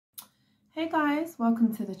Hey guys,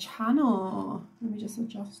 welcome to the channel. Let me just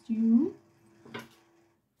adjust you.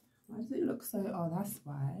 Why does it look so... Oh, that's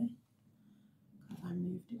why. Because I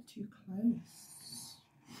moved it too close.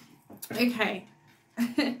 Okay.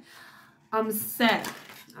 I'm set.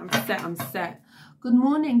 I'm set. Good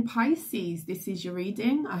morning, Pisces. This is your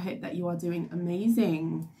reading. I hope that you are doing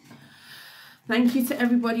amazing. Thank you to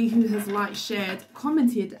everybody who has liked, shared,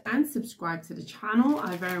 commented and subscribed to the channel.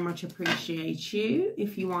 I very much appreciate you.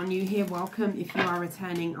 If you are new here, welcome. If you are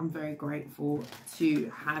returning, I'm very grateful to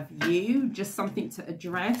have you. Just something to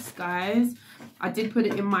address, guys. I did put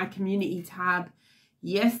it in my community tab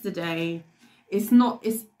yesterday. It's not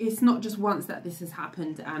just once that this has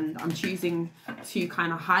happened, and I'm choosing to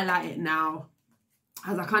kind of highlight it now,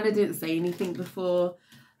 as I kind of didn't say anything before,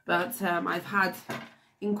 but I've had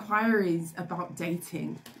inquiries about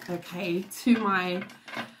dating, okay, to my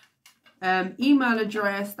email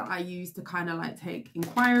address that I use to kind of like take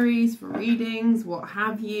inquiries for readings, what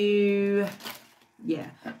have you.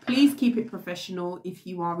 Yeah, please keep it professional if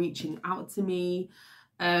you are reaching out to me.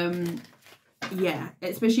 Yeah,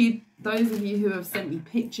 especially those of you who have sent me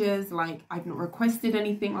pictures, like I've not requested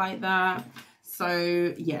anything like that.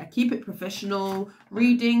 So yeah, keep it professional.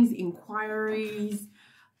 Readings, inquiries,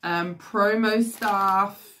 promo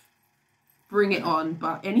stuff, bring it on.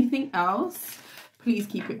 But anything else, please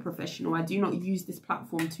keep it professional. I do not use this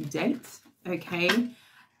platform to date, okay?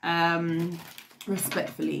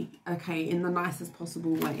 Respectfully, okay, in the nicest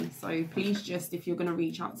possible way. So please, just if you're going to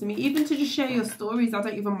reach out to me, even to just share your stories, I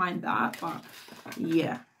don't even mind that. But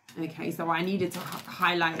yeah, okay, so I needed to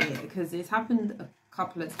highlight it because it's happened a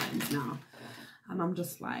couple of times now, and I'm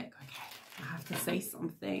just like, okay, I have to say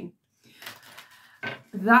something.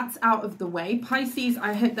 That's out of the way. Pisces,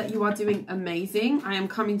 I hope that you are doing amazing. I am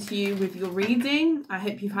coming to you with your reading. I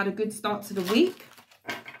hope you've had a good start to the week.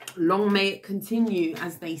 Long may it continue,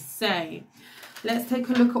 as they say. Let's take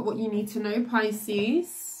a look at what you need to know,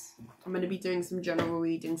 Pisces. I'm going to be doing some general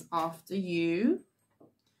readings after you.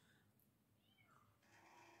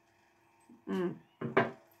 Oh,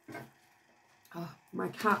 my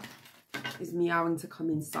cat is meowing to come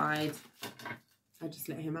inside. I just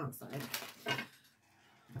let him outside.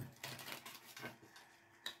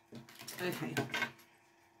 Okay.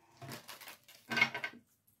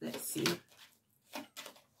 Let's see.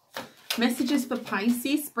 Messages for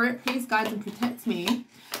Pisces. Spirit, please guide and protect me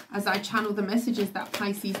as I channel the messages that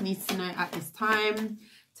Pisces needs to know at this time.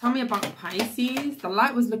 Tell me about Pisces. The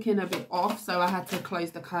light was looking a bit off, so I had to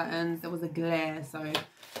close the curtains. There was a glare, so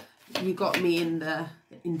you got me in the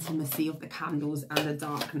intimacy of the candles and the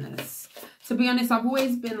darkness. To be honest, I've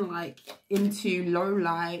always been like into low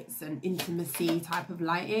lights and intimacy type of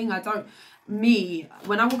lighting.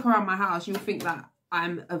 When I walk around my house, you'll think that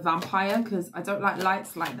I'm a vampire because I don't like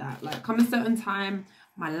lights like that. Like, come a certain time,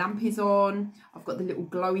 my lamp is on, I've got the little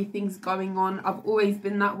glowy things going on. I've always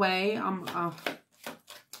been that way. I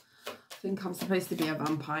think I'm supposed to be a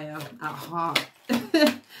vampire at heart.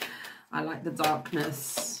 I like the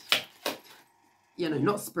darkness, you know,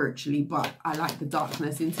 not spiritually, but I like the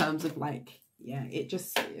darkness in terms of like, yeah, it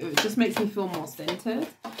just makes me feel more centered.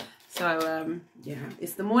 So yeah,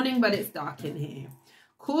 it's the morning, but it's dark in here.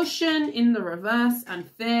 Caution in the reverse and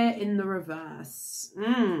fear in the reverse.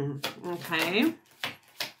 Okay.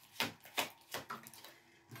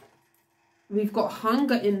 We've got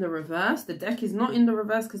hunger in the reverse. The deck is not in the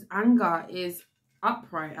reverse because anger is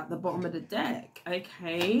upright at the bottom of the deck.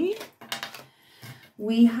 Okay.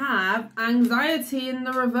 We have anxiety in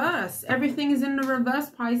the reverse. Everything is in the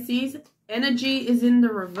reverse, Pisces. Energy is in the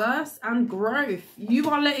reverse, and growth. You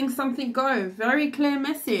are letting something go. Very clear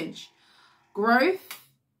message. Growth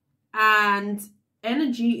and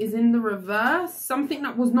energy is in the reverse. Something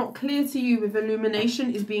that was not clear to you with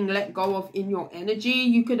illumination is being let go of in your energy.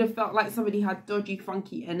 You could have felt like somebody had dodgy,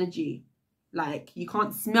 funky energy. Like, you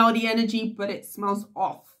can't smell the energy, but it smells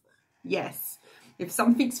off. Yes. If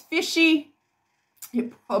something's fishy,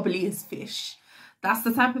 it probably is fish. That's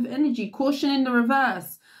the type of energy. Caution in the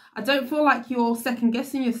reverse. I don't feel like you're second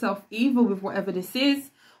guessing yourself either with whatever this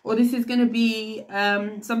is, or this is going to be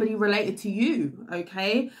somebody related to you,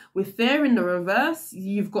 okay? With fear in the reverse,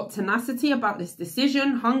 you've got tenacity about this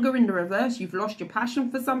decision. Hunger in the reverse, you've lost your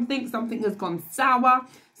passion for something. Something has gone sour.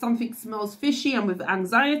 Something smells fishy. And with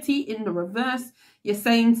anxiety in the reverse, you're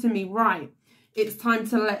saying to me, right, it's time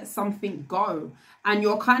to let something go. And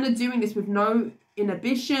you're kind of doing this with no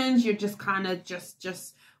inhibitions. You're just kind of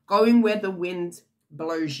just going where the wind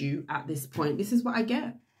blows you at this point. This is what I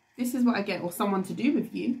get. This is what I get, or someone to do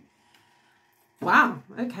with you. Wow,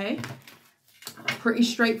 okay. Pretty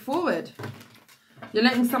straightforward. You're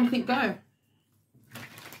letting something go.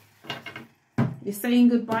 You're saying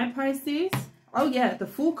goodbye, Pisces? Oh, yeah, the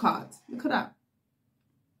Fool card. Look at that.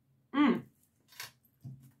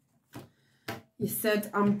 You said,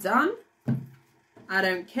 I'm done. I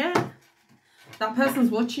don't care. That person's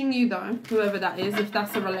watching you, though, whoever that is, if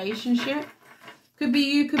that's a relationship. Could be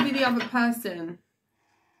you, could be the other person.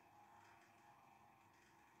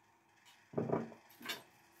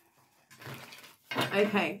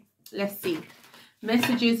 Okay, let's see.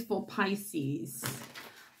 Messages for Pisces.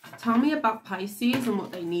 Tell me about Pisces and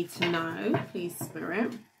what they need to know, please,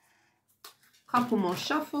 Spirit. Couple more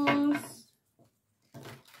shuffles.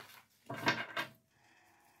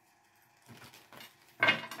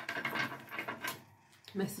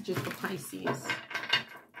 Messages for Pisces.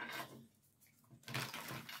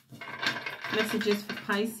 Messages for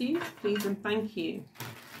Pisces, please and thank you.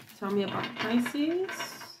 Tell me about Pisces.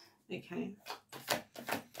 Okay.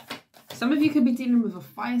 Some of you could be dealing with a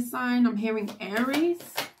fire sign. I'm hearing Aries.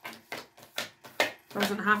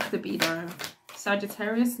 Doesn't have to be though.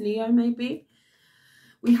 Sagittarius, Leo maybe.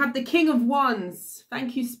 We have the King of Wands.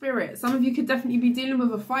 Thank you, Spirit. Some of you could definitely be dealing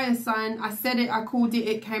with a fire sign. I said it, I called it,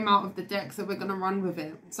 it came out of the deck, so we're going to run with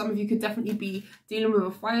it. Some of you could definitely be dealing with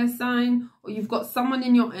a fire sign, or you've got someone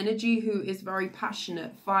in your energy who is very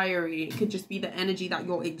passionate, fiery. It could just be the energy that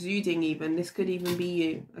you're exuding even. This could even be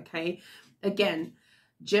you, okay? Again,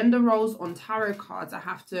 gender roles on tarot cards, I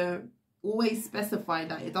have to always specify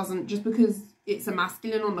that it doesn't, just because it's a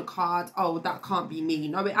masculine on the card, oh, that can't be me.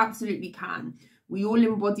 No, it absolutely can. We all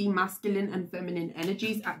embody masculine and feminine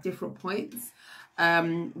energies at different points.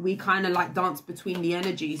 We kind of like dance between the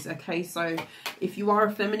energies, okay? So if you are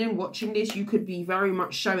a feminine watching this, you could be very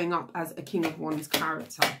much showing up as a King of Wands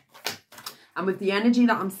character. And with the energy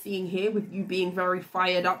that I'm seeing here, with you being very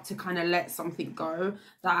fired up to kind of let something go,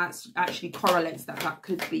 that actually correlates that that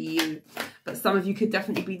could be you. But some of you could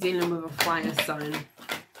definitely be dealing with a fire sign.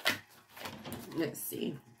 Let's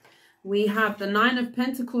see. We have the Nine of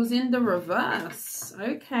Pentacles in the reverse.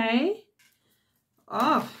 Okay.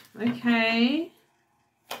 Oh, okay.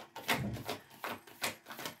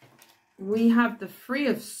 We have the Three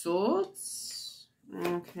of Swords.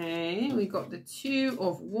 Okay. We got the Two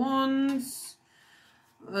of Wands.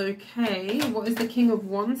 Okay. What is the King of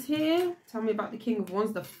Wands here? Tell me about the King of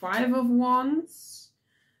Wands. The Five of Wands.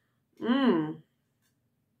 Okay.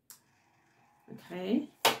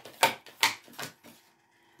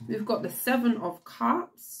 We've got the Seven of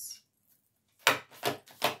Cups.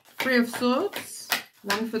 Three of Swords.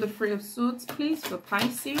 One for the Three of Swords, please, for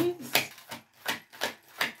Pisces.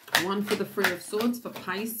 One for the Three of Swords for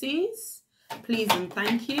Pisces. Please and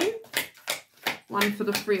thank you. One for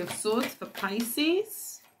the Three of Swords for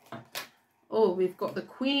Pisces. Oh, we've got the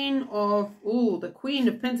Queen of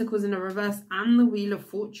Pentacles in the reverse and the Wheel of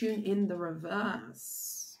Fortune in the reverse.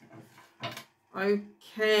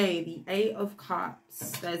 Okay, the Eight of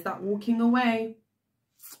Cups. There's that walking away.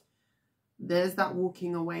 There's that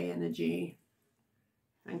walking away energy.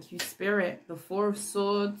 Thank you, Spirit. The Four of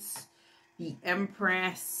Swords, the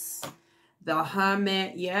Empress, the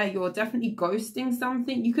Hermit. Yeah, you're definitely ghosting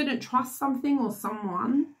something. You couldn't trust something or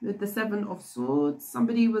someone with the Seven of Swords.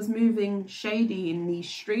 Somebody was moving shady in these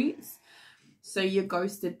streets. So you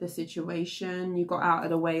ghosted the situation. You got out of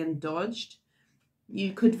the way and dodged.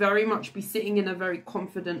 You could very much be sitting in a very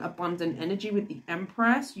confident, abundant energy with the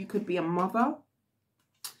Empress. You could be a mother.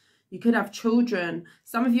 You could have children.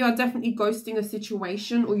 Some of you are definitely ghosting a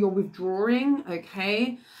situation, or you're withdrawing,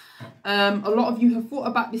 okay? A lot of you have thought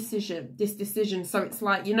about this decision. So it's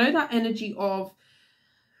like, you know, that energy of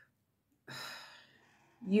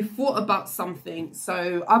you thought about something.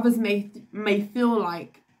 So others may feel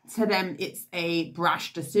like to them it's a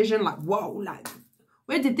brash decision. Like, whoa, like,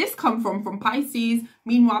 where did this come from Pisces?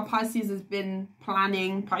 Meanwhile, Pisces has been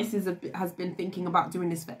planning. Pisces has been thinking about doing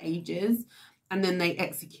this for ages. And then they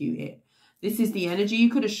execute it. This is the energy. You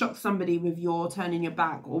could have shocked somebody with your turning your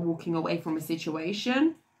back or walking away from a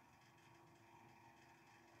situation.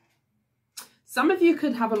 Some of you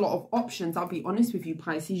could have a lot of options. I'll be honest with you,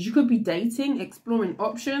 Pisces. You could be dating, exploring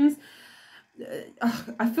options.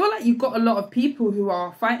 I feel like you've got a lot of people who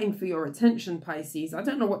are fighting for your attention, Pisces. I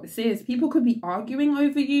don't know what this is. People could be arguing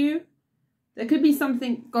over you. There could be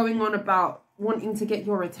something going on about wanting to get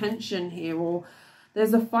your attention here, or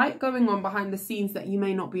there's a fight going on behind the scenes that you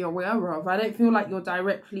may not be aware of. I don't feel like you're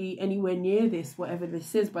directly anywhere near this, whatever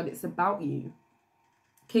this is, but it's about you.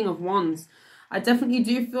 King of Wands. I definitely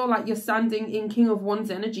do feel like you're standing in King of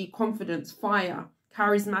Wands energy, confidence, fire,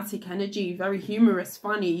 charismatic energy, very humorous,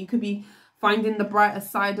 funny. You could be finding the brighter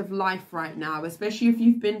side of life right now, especially if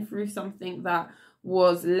you've been through something that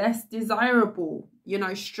was less desirable, you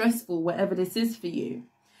know, stressful, whatever this is for you.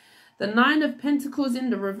 The 9 of Pentacles in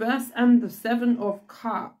the reverse and the 7 of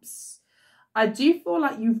Cups. I do feel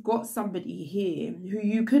like you've got somebody here who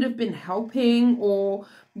you could have been helping, or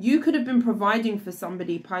you could have been providing for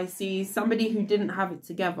somebody, Pisces, somebody who didn't have it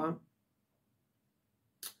together.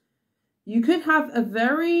 You could have a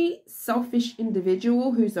very selfish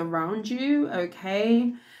individual who's around you,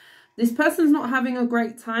 okay? This person's not having a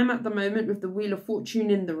great time at the moment with the Wheel of Fortune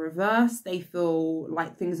in the reverse. They feel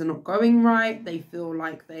like things are not going right. They feel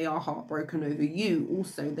like they are heartbroken over you.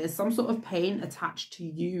 Also, there's some sort of pain attached to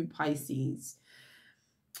you, Pisces.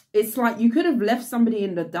 It's like you could have left somebody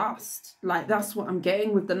in the dust. Like, that's what I'm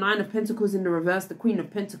getting with the 9 of Pentacles in the reverse, the Queen of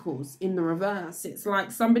Pentacles in the reverse. It's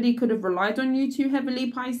like somebody could have relied on you too heavily,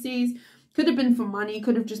 Pisces. Could have been for money,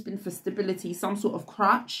 could have just been for stability, some sort of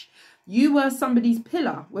crutch. You were somebody's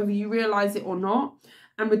pillar, whether you realize it or not.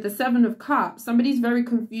 And with the 7 of Cups, somebody's very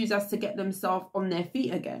confused as to get themselves on their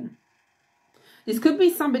feet again. This could be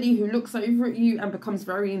somebody who looks over at you and becomes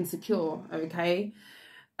very insecure, okay?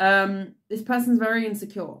 This person's very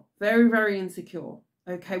insecure, very, very insecure,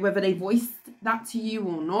 okay? Whether they voiced that to you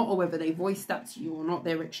or not, or whether they voiced that to you or not,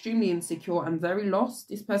 they're extremely insecure and very lost.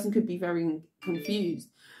 This person could be very confused.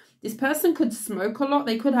 This person could smoke a lot.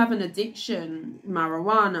 They could have an addiction,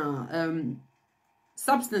 marijuana,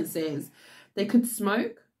 substances. They could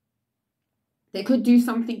smoke. They could do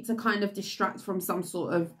something to kind of distract from some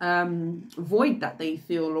sort of void that they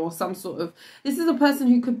feel, or some sort of... This is a person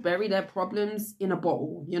who could bury their problems in a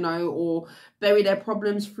bottle, you know, or bury their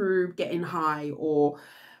problems through getting high, or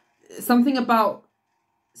something about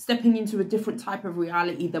stepping into a different type of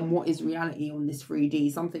reality than what is reality on this 3D,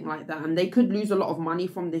 something like that. And they could lose a lot of money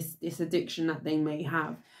from this addiction that they may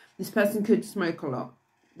have. This person could smoke a lot.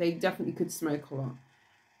 They definitely could smoke a lot.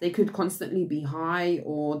 They could constantly be high,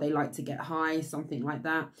 or they like to get high, something like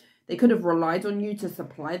that. They could have relied on you to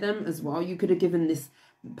supply them as well. You could have given this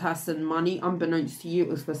person money unbeknownst to you.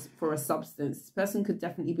 It was for a substance. This person could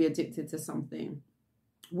definitely be addicted to something.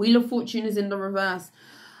 Wheel of Fortune is in the reverse.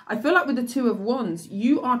 I feel like with the 2 of Wands,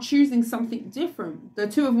 you are choosing something different. The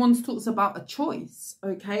 2 of Wands talks about a choice,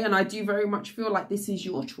 okay? And I do very much feel like this is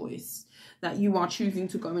your choice, that you are choosing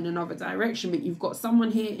to go in another direction. But you've got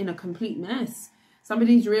someone here in a complete mess.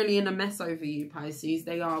 Somebody's really in a mess over you, Pisces.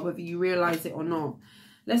 They are, whether you realize it or not.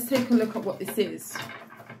 Let's take a look at what this is.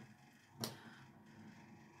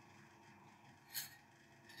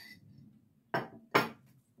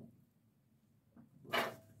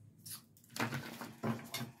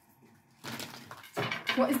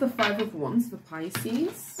 What is the 5 of Wands for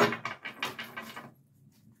Pisces?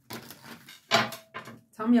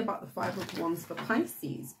 Tell me about the 5 of Wands for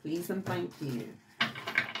Pisces, please, and thank you.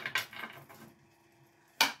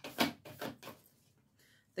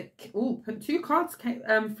 Oh, 2 cards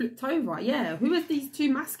flipped over. Yeah, who is these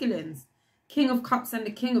 2 masculines? King of Cups and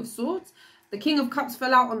the King of Swords. The King of Cups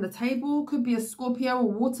fell out on the table. Could be a Scorpio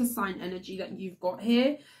or water sign energy that you've got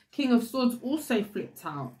here. King of Swords also flipped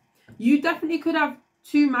out. You definitely could have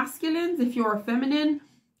 2 masculines, if you're a feminine,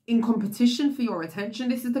 in competition for your attention.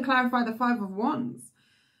 This is to clarify the 5 of Wands.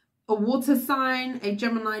 A water sign, a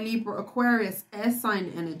Gemini, Libra, Aquarius, air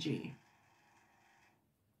sign energy.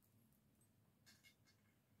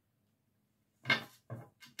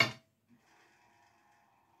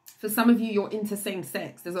 For some of you, you're into same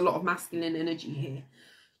sex. There's a lot of masculine energy here.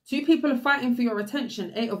 2 people are fighting for your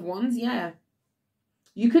attention. 8 of Wands, yeah.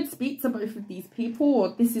 You could speak to both of these people, or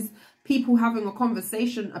this is people having a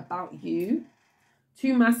conversation about you.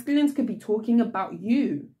 2 masculines could be talking about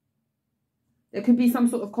you. There could be some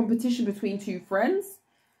sort of competition between 2 friends.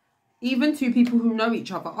 Even 2 people who know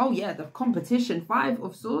each other. Oh, yeah, the competition. 5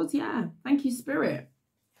 of Swords, yeah. Thank you, Spirit.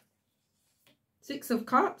 6 of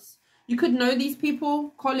Cups. You could know these people,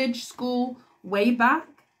 college, school, way back,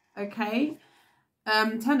 okay?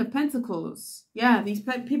 10 of Pentacles. Yeah, these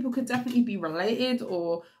people could definitely be related,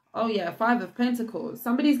 or, oh yeah, 5 of Pentacles.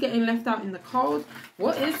 Somebody's getting left out in the cold.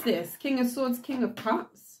 What is this? King of Swords, King of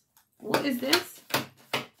Cups. What is this?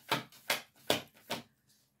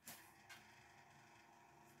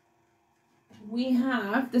 We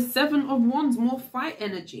have the 7 of Wands, more fight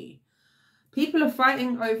energy. People are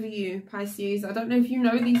fighting over you, Pisces. I don't know if you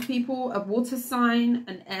know these people. A water sign,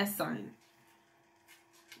 an air sign.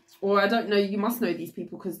 Or I don't know, you must know these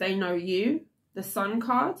people because they know you. The Sun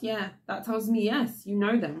card, yeah, that tells me yes, you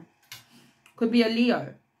know them. Could be a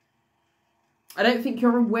Leo. I don't think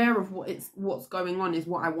you're aware of what's going on is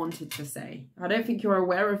what I wanted to say. I don't think you're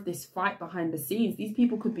aware of this fight behind the scenes. These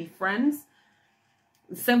people could be friends.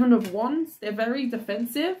 The 7 of Wands, they're very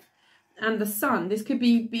defensive. And the Sun, this could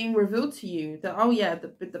be being revealed to you. That, oh yeah, the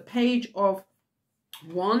Page of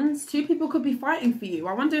Wands. 2 people could be fighting for you.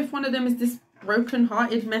 I wonder if one of them is this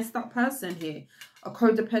broken-hearted, messed up person here. A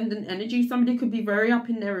codependent energy. Somebody could be very up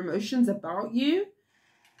in their emotions about you.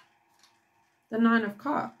 The 9 of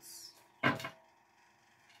Cups.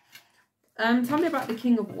 Tell me about the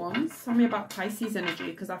King of Wands. Tell me about Pisces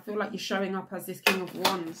energy, because I feel like you're showing up as this King of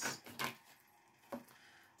Wands.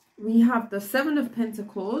 We have the 7 of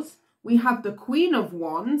Pentacles. We have the Queen of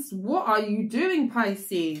Wands. What are you doing,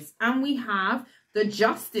 Pisces? And we have the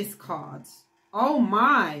Justice card. Oh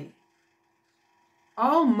my.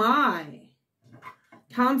 Oh my.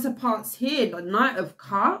 Counterparts here. The Knight of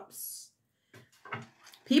Cups.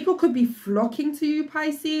 People could be flocking to you,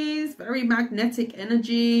 Pisces. Very magnetic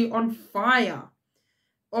energy. On fire.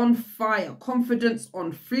 On fire. Confidence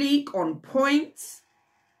on fleek. On point.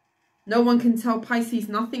 No one can tell Pisces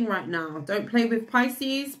nothing right now. Don't play with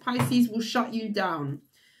Pisces. Pisces will shut you down.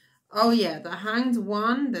 Oh yeah, the Hanged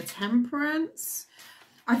One, the Temperance.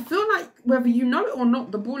 I feel like whether you know it or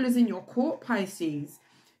not, the ball is in your court, Pisces.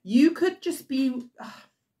 You could just be...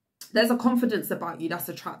 there's a confidence about you that's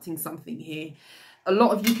attracting something here. A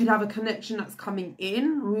lot of you could have a connection that's coming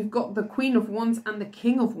in. We've got the Queen of Wands and the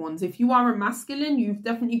King of Wands. If you are a masculine, you've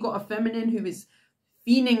definitely got a feminine who is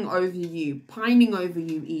fiending over you, pining over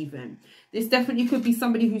you even. This definitely could be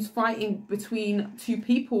somebody who's fighting between two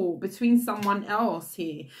people, between someone else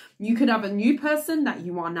here. You could have a new person that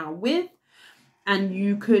you are now with, and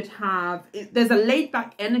you could have... there's a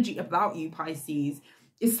laid-back energy about you, Pisces.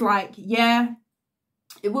 It's like, yeah,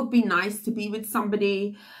 it would be nice to be with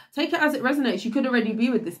somebody. Take it as it resonates. You could already be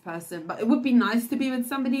with this person, but it would be nice to be with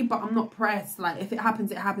somebody, but I'm not pressed. Like, if it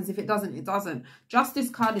happens, it happens. If it doesn't, it doesn't. Justice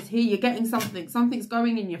card is here. You're getting something. Something's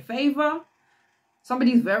going in your favor.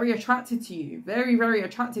 Somebody's very attracted to you. Very, very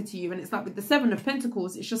attracted to you. And it's like with the 7 of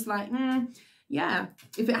Pentacles, it's just like, yeah,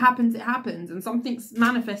 if it happens, it happens. And something's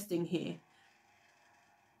manifesting here.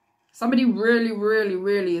 Somebody really, really,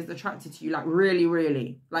 really is attracted to you. Like, really,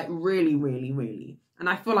 really. Like, really, really, really. And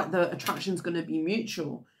I feel like the attraction's going to be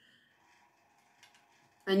mutual.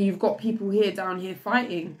 And you've got people here down here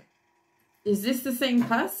fighting. Is this the same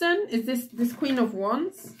person? Is this Queen of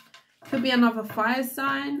Wands? Could be another fire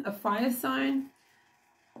sign. A fire sign.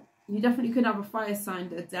 You definitely could have a fire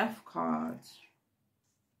sign. A Death card.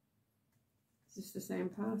 Is this the same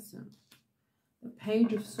person? The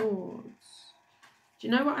Page of Swords. Do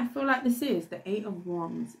you know what I feel like this is? The 8 of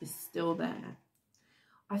Wands is still there.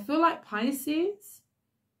 I feel like Pisces...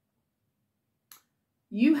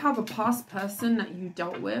 you have a past person that you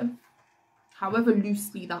dealt with, however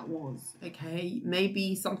loosely that was, okay?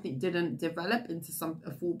 Maybe something didn't develop into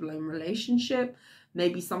a full-blown relationship.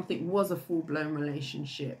 Maybe something was a full-blown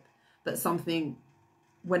relationship, but something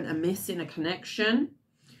went amiss in a connection.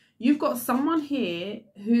 You've got someone here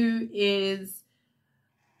who is...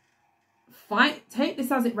 take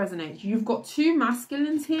this as it resonates. You've got 2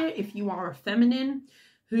 masculines here, if you are a feminine,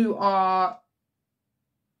 who are...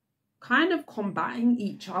 kind of combating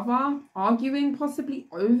each other, arguing possibly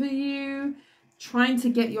over you, trying to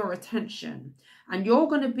get your attention. And you're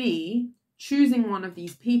going to be choosing one of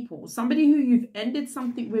these people. Somebody who you've ended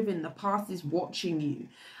something with in the past is watching you.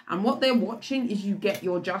 And what they're watching is you get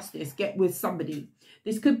your justice, get with somebody.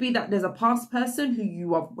 This could be that there's a past person who you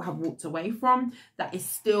have walked away from that is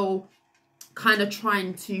still kind of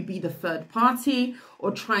trying to be the third party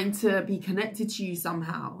or trying to be connected to you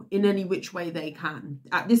somehow in any which way they can.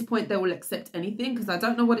 At this point, they will accept anything, because I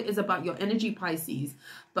don't know what it is about your energy, Pisces,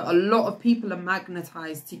 but a lot of people are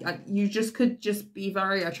magnetized to you. Just could just be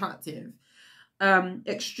very attractive,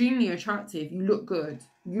 extremely attractive. You look good.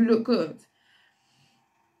 You look good.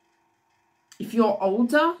 If you're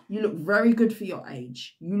older, you look very good for your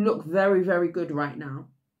age. You look very, very good right now.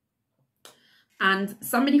 And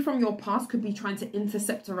somebody from your past could be trying to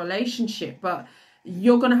intercept a relationship, but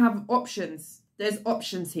you're going to have options. There's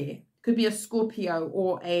options here. Could be a Scorpio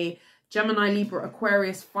or a Gemini, Libra,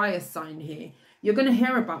 Aquarius fire sign here. You're going to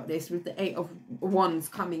hear about this with the 8 of Wands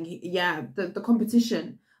coming. Yeah, the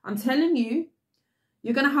competition. I'm telling you,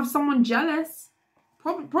 you're going to have someone jealous,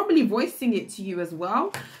 probably voicing it to you as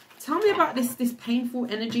well. Tell me about this painful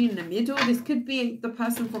energy in the middle. This could be the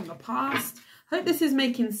person from the past. Hope this is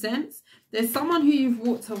making sense. There's someone who you've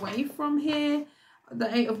walked away from here.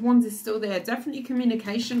 The 8 of Wands is still there. Definitely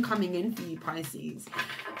communication coming in for you, Pisces.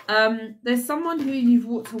 There's someone who you've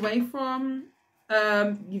walked away from.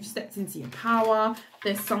 You've stepped into your power.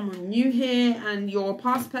 There's someone new here, and your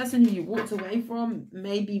past person who you walked away from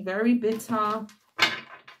may be very bitter.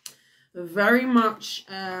 Very much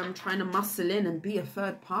trying to muscle in and be a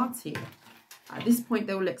third party. At this point,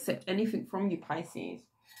 they will accept anything from you, Pisces.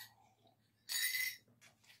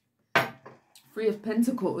 3 of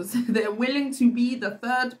Pentacles. They're willing to be the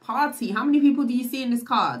third party. How many people do you see in this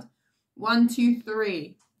card? 1, 2,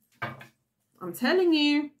 3. I'm telling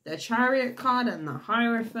you, the Chariot card and the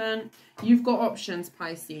Hierophant, you've got options,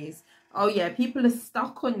 Pisces. Oh yeah, people are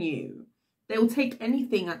stuck on you. They'll take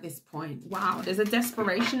anything at this point. Wow, there's a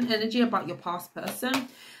desperation energy about your past person.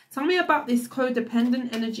 Tell me about this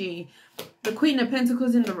codependent energy. The Queen of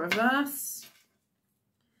Pentacles in the reverse.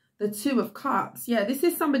 The Two of Cups. Yeah, this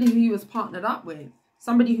is somebody who you was partnered up with.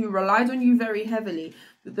 Somebody who relied on you very heavily.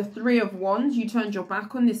 With the Three of Wands, you turned your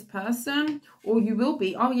back on this person. Or you will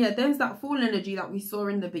be. Oh yeah, there's that Fool energy that we saw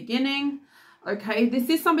in the beginning. Okay, this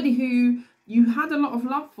is somebody who you had a lot of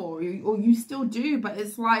love for. Or you still do. But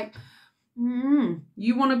it's like,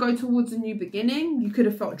 you want to go towards a new beginning. You could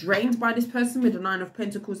have felt drained by this person with the Nine of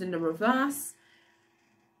Pentacles in the reverse.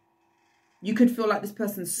 You could feel like this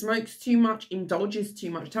person smokes too much, indulges too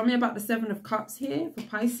much. Tell me about the Seven of Cups here for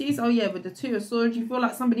Pisces. Oh yeah, with the Two of Swords, you feel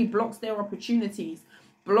like somebody blocks their opportunities,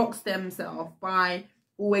 blocks themselves by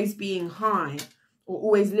always being high or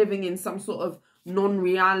always living in some sort of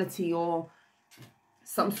non-reality or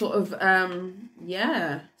some sort of,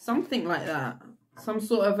 yeah, something like that. Some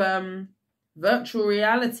sort of virtual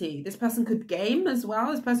reality. This person could game as well.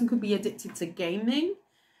 This person could be addicted to gaming.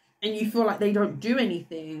 And you feel like they don't do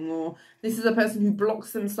anything, or this is a person who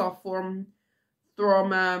blocks themselves from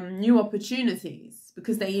new opportunities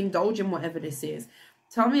because they indulge in whatever this is.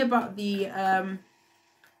 Tell me about the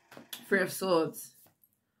Three of Swords.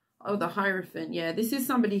 Oh, the Hierophant. Yeah, this is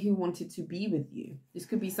somebody who wanted to be with you. This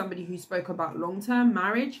could be somebody who spoke about long-term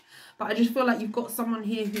marriage, but I just feel like you've got someone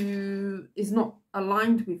here who is not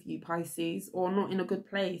aligned with you, Pisces, or not in a good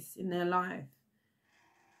place in their life.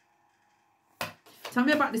 Tell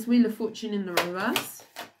me about this Wheel of Fortune in the reverse.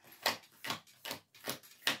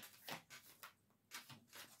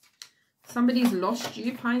 Somebody's lost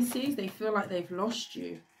you, Pisces. They feel like they've lost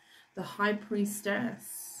you. The High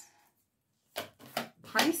Priestess.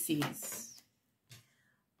 Pisces.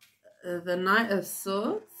 The Knight of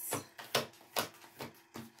Swords.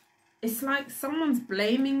 It's like someone's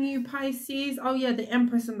blaming you, Pisces. Oh yeah, the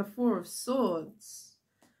Empress and the Four of Swords.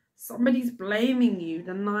 Somebody's blaming you,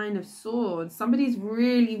 the Nine of Swords. Somebody's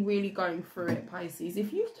really, really going through it, Pisces.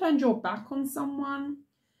 If you've turned your back on someone,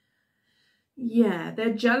 yeah,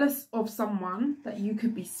 they're jealous of someone that you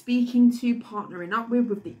could be speaking to, partnering up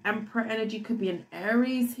with the Emperor energy. Could be an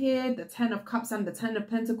Aries here. The Ten of Cups and the Ten of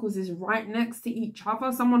Pentacles is right next to each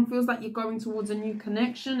other. Someone feels like you're going towards a new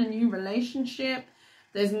connection, a new relationship.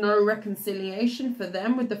 There's no reconciliation for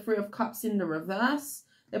them with the Three of Cups in the reverse.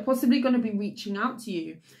 They're possibly going to be reaching out to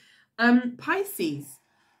you. Pisces,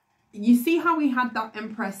 you see how we had that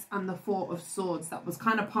Empress and the Four of Swords that was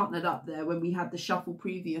kind of partnered up there when we had the shuffle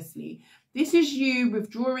previously. This is you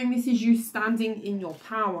withdrawing. This is you standing in your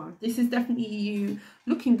power. This is definitely you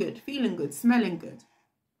looking good, feeling good, smelling good,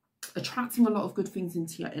 attracting a lot of good things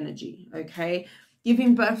into your energy, okay?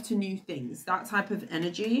 Giving birth to new things, that type of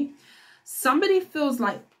energy. Somebody feels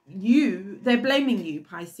like they're blaming you,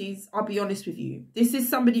 Pisces. I'll be honest with you. This is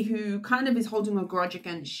somebody who kind of is holding a grudge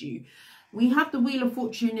against you. We have the Wheel of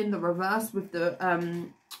Fortune in the reverse with the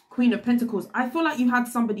Queen of Pentacles. I feel like you had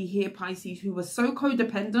somebody here, Pisces, who was so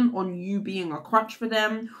codependent on you being a crutch for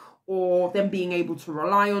them, or them being able to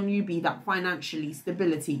rely on you, be that financially,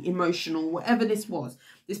 stability, emotional, whatever this was.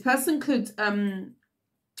 This person could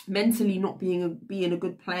mentally not be in a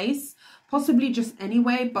good place, possibly just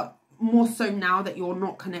anyway, but more so now that you're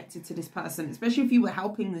not connected to this person, especially if you were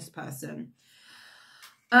helping this person.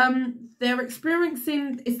 They're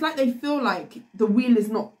experiencing, it's like they feel like the wheel is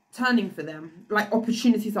not turning for them, like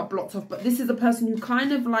opportunities are blocked off. But this is a person who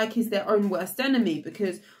kind of like is their own worst enemy,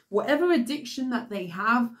 because whatever addiction that they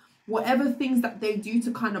have, whatever things that they do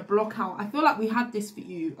to kind of block out, I feel like we had this for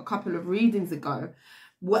you a couple of readings ago.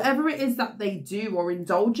 Whatever it is that they do or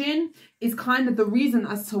indulge in is kind of the reason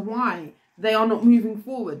as to why they are not moving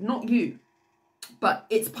forward. Not you, but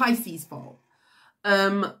it's Pisces' fault.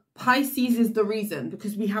 Pisces is the reason,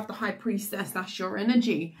 because we have the High Priestess. That's your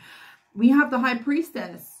energy. We have the High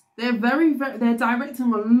Priestess. They're they're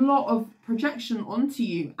directing a lot of projection onto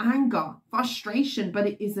you, anger, frustration, but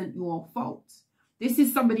it isn't your fault. This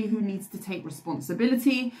is somebody who needs to take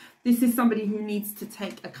responsibility. This is somebody who needs to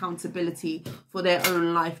take accountability for their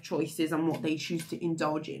own life choices and what they choose to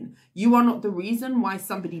indulge in. You are not the reason why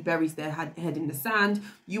somebody buries their head in the sand.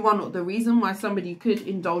 You are not the reason why somebody could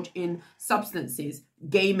indulge in substances,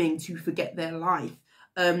 gaming to forget their life,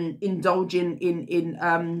 indulging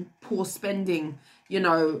in poor spending, you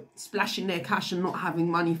know, splashing their cash and not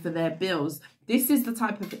having money for their bills. This is the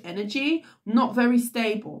type of energy, not very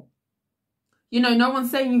stable. You know, no one's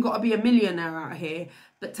saying you've got to be a millionaire out here,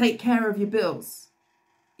 but take care of your bills.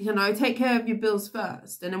 You know, take care of your bills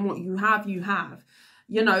first. And then what you have, you have.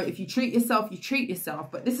 You know, if you treat yourself, you treat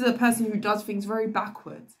yourself. But this is a person who does things very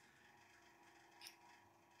backwards.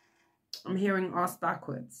 I'm hearing ass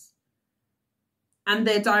backwards. And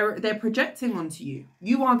they're projecting onto you.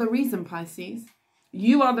 You are the reason, Pisces.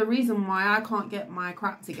 You are the reason why I can't get my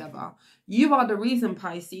crap together. You are the reason,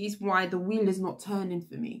 Pisces, why the wheel is not turning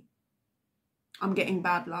for me. I'm getting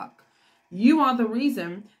bad luck. You are the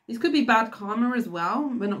reason. This could be bad karma as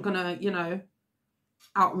well. We're not going to, you know,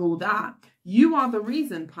 outrule that. You are the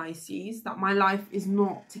reason, Pisces, that my life is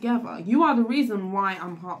not together. You are the reason why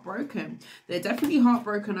I'm heartbroken. They're definitely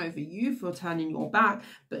heartbroken over you for turning your back.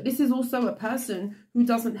 But this is also a person who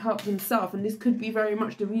doesn't help himself. And this could be very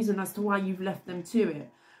much the reason as to why you've left them to it.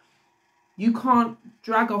 You can't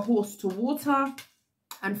drag a horse to water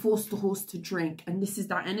and force the horse to drink. And this is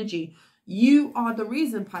that energy. You are the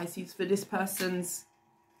reason, Pisces, for this person's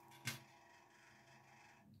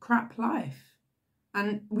crap life.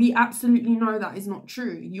 And we absolutely know that is not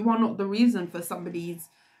true. You are not the reason for somebody's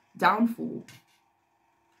downfall.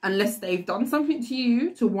 Unless they've done something to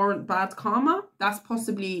you to warrant bad karma. That's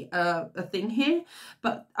possibly a thing here.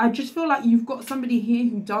 But I just feel like you've got somebody here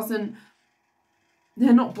who doesn't...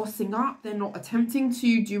 They're not bossing up. They're not attempting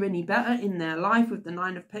to do any better in their life with the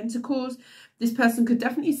Nine of Pentacles. This person could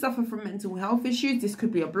definitely suffer from mental health issues. This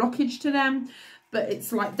could be a blockage to them. But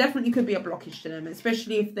it's like definitely could be a blockage to them.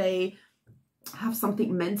 Especially if they have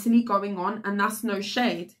something mentally going on. And that's no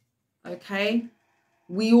shade. Okay?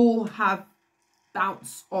 We all have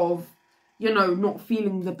bouts of, you know, not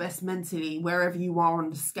feeling the best mentally wherever you are on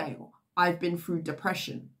the scale. I've been through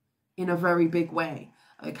depression in a very big way.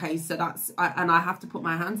 Okay, so that's, and I have to put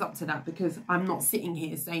my hands up to that because I'm not sitting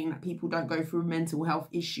here saying that people don't go through mental health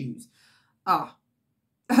issues.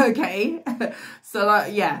 Okay. So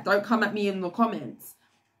yeah, don't come at me in the comments.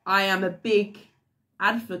 I am a big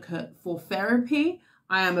advocate for therapy.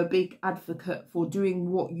 I am a big advocate for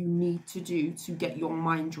doing what you need to do to get your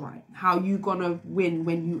mind right. How you gonna win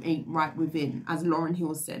when you ain't right within, as Lauryn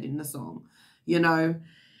Hill said in the song, you know.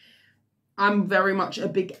 I'm very much a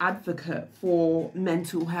big advocate for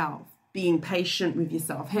mental health, being patient with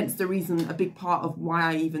yourself. Hence the reason, a big part of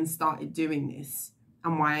why I even started doing this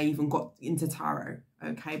and why I even got into tarot.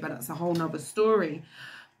 Okay, but that's a whole nother story.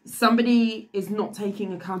 Somebody is not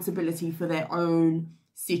taking accountability for their own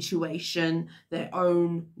situation, their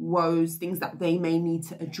own woes, things that they may need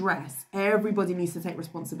to address. Everybody needs to take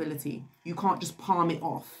responsibility. You can't just palm it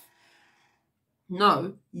off.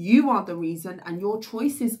 No, you are the reason and your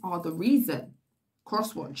choices are the reason.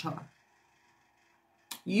 Cross-watcher.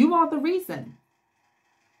 You are the reason.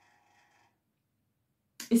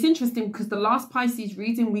 It's interesting because the last Pisces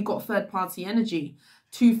reading, we got third-party energy.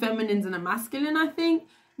 2 feminines and a masculine, I think.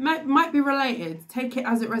 Might be related. Take it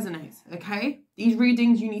as it resonates, okay? These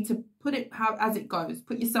readings, you need to put it as it goes.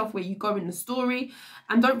 Put yourself where you go in the story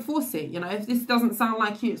and don't force it. You know, if this doesn't sound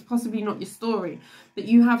like you, it's possibly not your story. But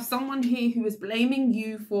you have someone here who is blaming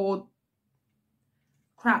you for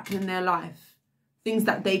crap in their life. Things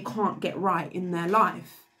that they can't get right in their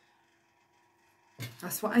life.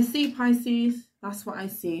 That's what I see, Pisces. That's what I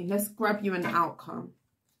see. Let's grab you an outcome.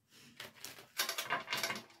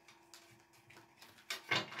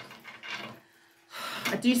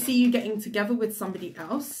 I do see you getting together with somebody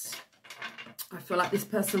else. I feel like this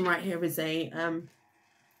person right here is a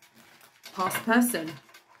past person.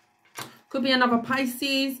 Could be another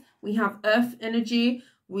Pisces. We have Earth energy.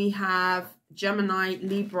 We have Gemini,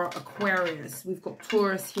 Libra, Aquarius. We've got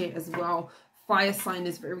Taurus here as well. Fire sign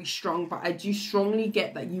is very strong, but I do strongly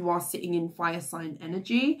get that you are sitting in fire sign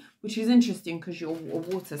energy, which is interesting because you're a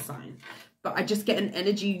water sign. But I just get an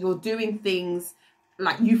energy, you're doing things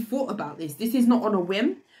like you thought about this. This is not on a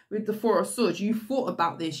whim. With the Four of Swords, you thought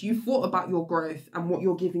about this. You thought about your growth and what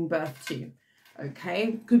you're giving birth to.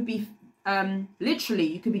 Okay? Could be, literally,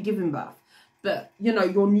 you could be giving birth. But, you know,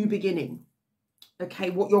 your new beginning. Okay?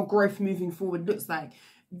 What your growth moving forward looks like.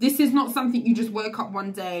 This is not something you just woke up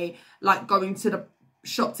one day, like going to the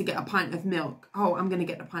shop to get a pint of milk. Oh, I'm going to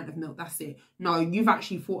get a pint of milk. That's it. No, you've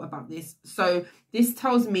actually thought about this. So this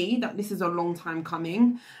tells me that this is a long time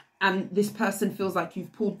coming. And this person feels like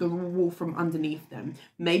you've pulled the wool from underneath them.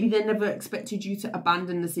 Maybe they never expected you to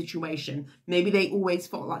abandon the situation. Maybe they always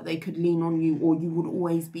felt like they could lean on you or you would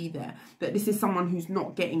always be there. But this is someone who's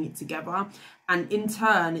not getting it together. And in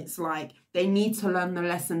turn, it's like they need to learn the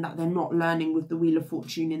lesson that they're not learning with the Wheel of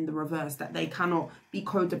Fortune in the reverse. That they cannot be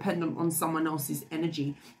codependent on someone else's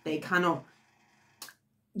energy. They cannot,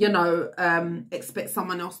 you know, expect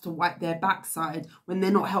someone else to wipe their backside when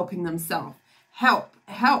they're not helping themselves. Help.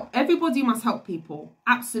 Everybody must help people.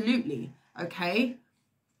 Absolutely. Okay.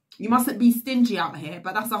 You mustn't be stingy out here,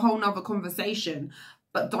 but that's a whole nother conversation.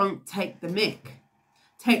 But don't take the mick.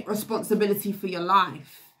 take responsibility for your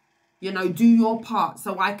life. You know, do your part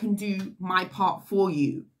so I can do my part for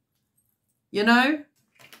you. You know?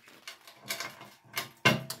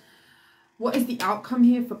 What is the outcome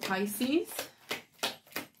here for Pisces?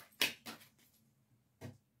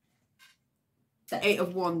 The Eight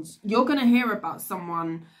of Wands. You're going to hear about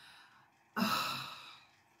someone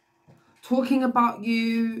talking about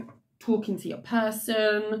you, talking to your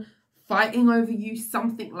person, fighting over you,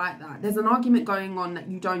 something like that. There's an argument going on that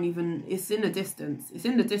you don't even, it's in the distance. It's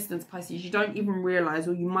in the distance, Pisces. You don't even realize,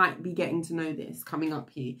 or you might be getting to know this coming up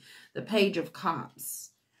here. The Page of Cups.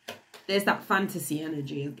 There's that fantasy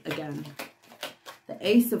energy again. The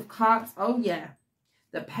Ace of Cups. Oh, yeah.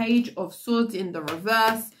 The Page of Swords in the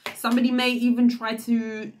reverse. Somebody may even try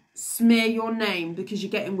to smear your name because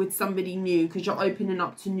you're getting with somebody new, because you're opening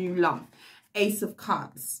up to new love. Ace of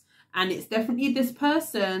Cups. And it's definitely this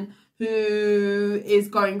person who is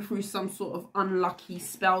going through some sort of unlucky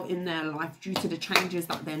spell in their life due to the changes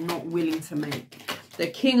that they're not willing to make. The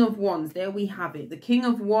King of Wands. There we have it. The King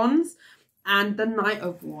of Wands and the Knight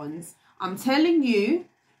of Wands. I'm telling you,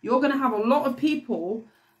 you're going to have a lot of people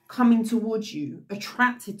coming towards you,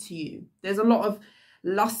 attracted to you. There's a lot of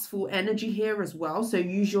lustful energy here as well. So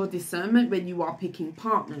use your discernment when you are picking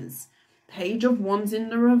partners. Page of Wands in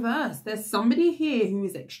the reverse. There's somebody here who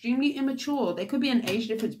is extremely immature. There could be an age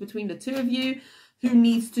difference between the two of you who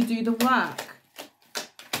needs to do the work.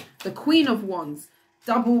 The Queen of Wands.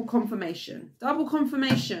 Double confirmation. Double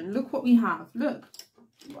confirmation. Look what we have. Look.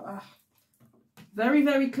 Very,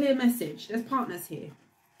 very clear message. There's partners here.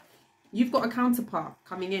 You've got a counterpart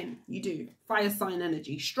coming in. You do. Fire sign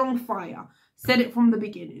energy. Strong fire. Said it from the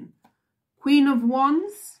beginning. Queen of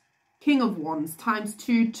Wands. King of Wands. Times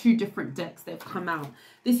two different decks they've come out.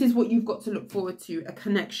 This is what you've got to look forward to. A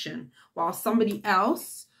connection. While somebody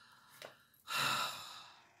else,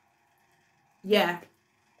 yeah,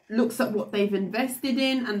 looks at what they've invested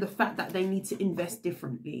in and the fact that they need to invest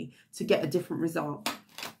differently to get a different result.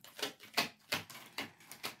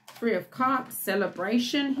 Three of Cups,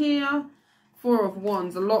 celebration here. Four of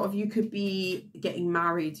Wands. A lot of you could be getting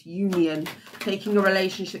married, union, taking a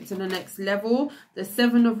relationship to the next level. The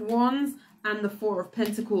Seven of Wands and the Four of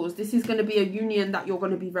Pentacles. This is going to be a union that you're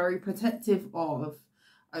going to be very protective of.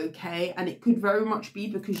 Okay, and it could very much be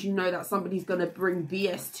because you know that somebody's going to bring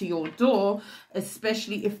BS to your door,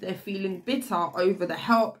 especially if they're feeling bitter over the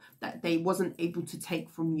help that they wasn't able to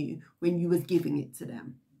take from you when you was giving it to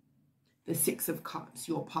them. The Six of Cups,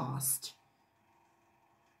 your past.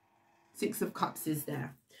 Six of Cups is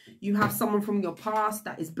there. You have someone from your past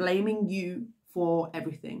that is blaming you for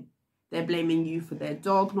everything. They're blaming you for their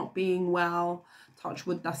dog not being well. Touch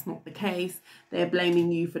wood, that's not the case. They're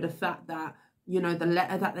blaming you for the fact that, you know, the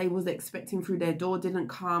letter that they was expecting through their door didn't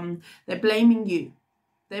come. They're blaming you.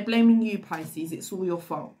 They're blaming you, Pisces. It's all your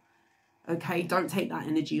fault. Okay, don't take that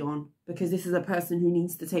energy on, because this is a person who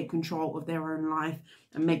needs to take control of their own life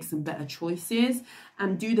and make some better choices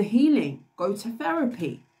and do the healing. Go to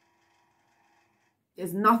therapy.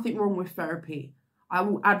 There's nothing wrong with therapy. I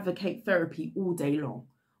will advocate therapy all day long.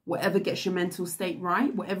 Whatever gets your mental state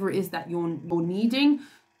right, whatever it is that you're needing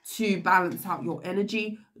to balance out your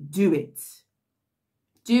energy, do it.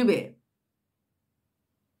 Do it.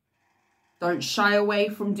 Don't shy away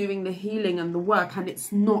from doing the healing and the work. And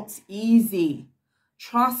it's not easy.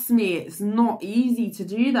 Trust me, it's not easy to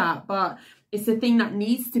do that. But it's a thing that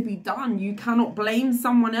needs to be done. You cannot blame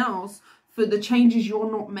someone else for the changes you're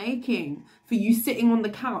not making. For you sitting on the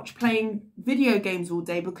couch playing video games all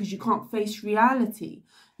day because you can't face reality.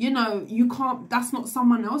 You know, you can't, that's not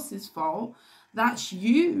someone else's fault. That's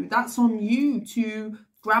you. That's on you to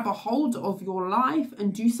grab a hold of your life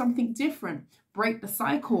and do something different. Break the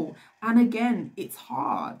cycle. And again, it's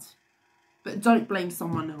hard. But don't blame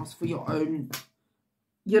someone else for your own,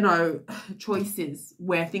 you know, choices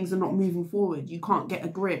where things are not moving forward. You can't get a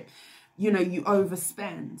grip. You know, you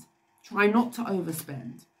overspend. Try not to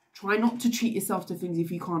overspend. Try not to treat yourself to things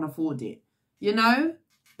if you can't afford it. You know?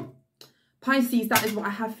 Pisces, that is what I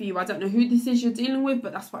have for you. I don't know who this is you're dealing with,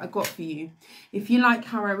 but that's what I got for you. If you like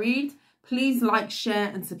how I read, please like, share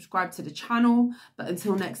and subscribe to the channel. But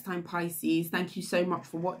until next time, Pisces, thank you so much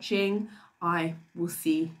for watching. I will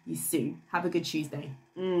see you soon. Have a good Tuesday.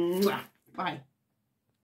 Bye.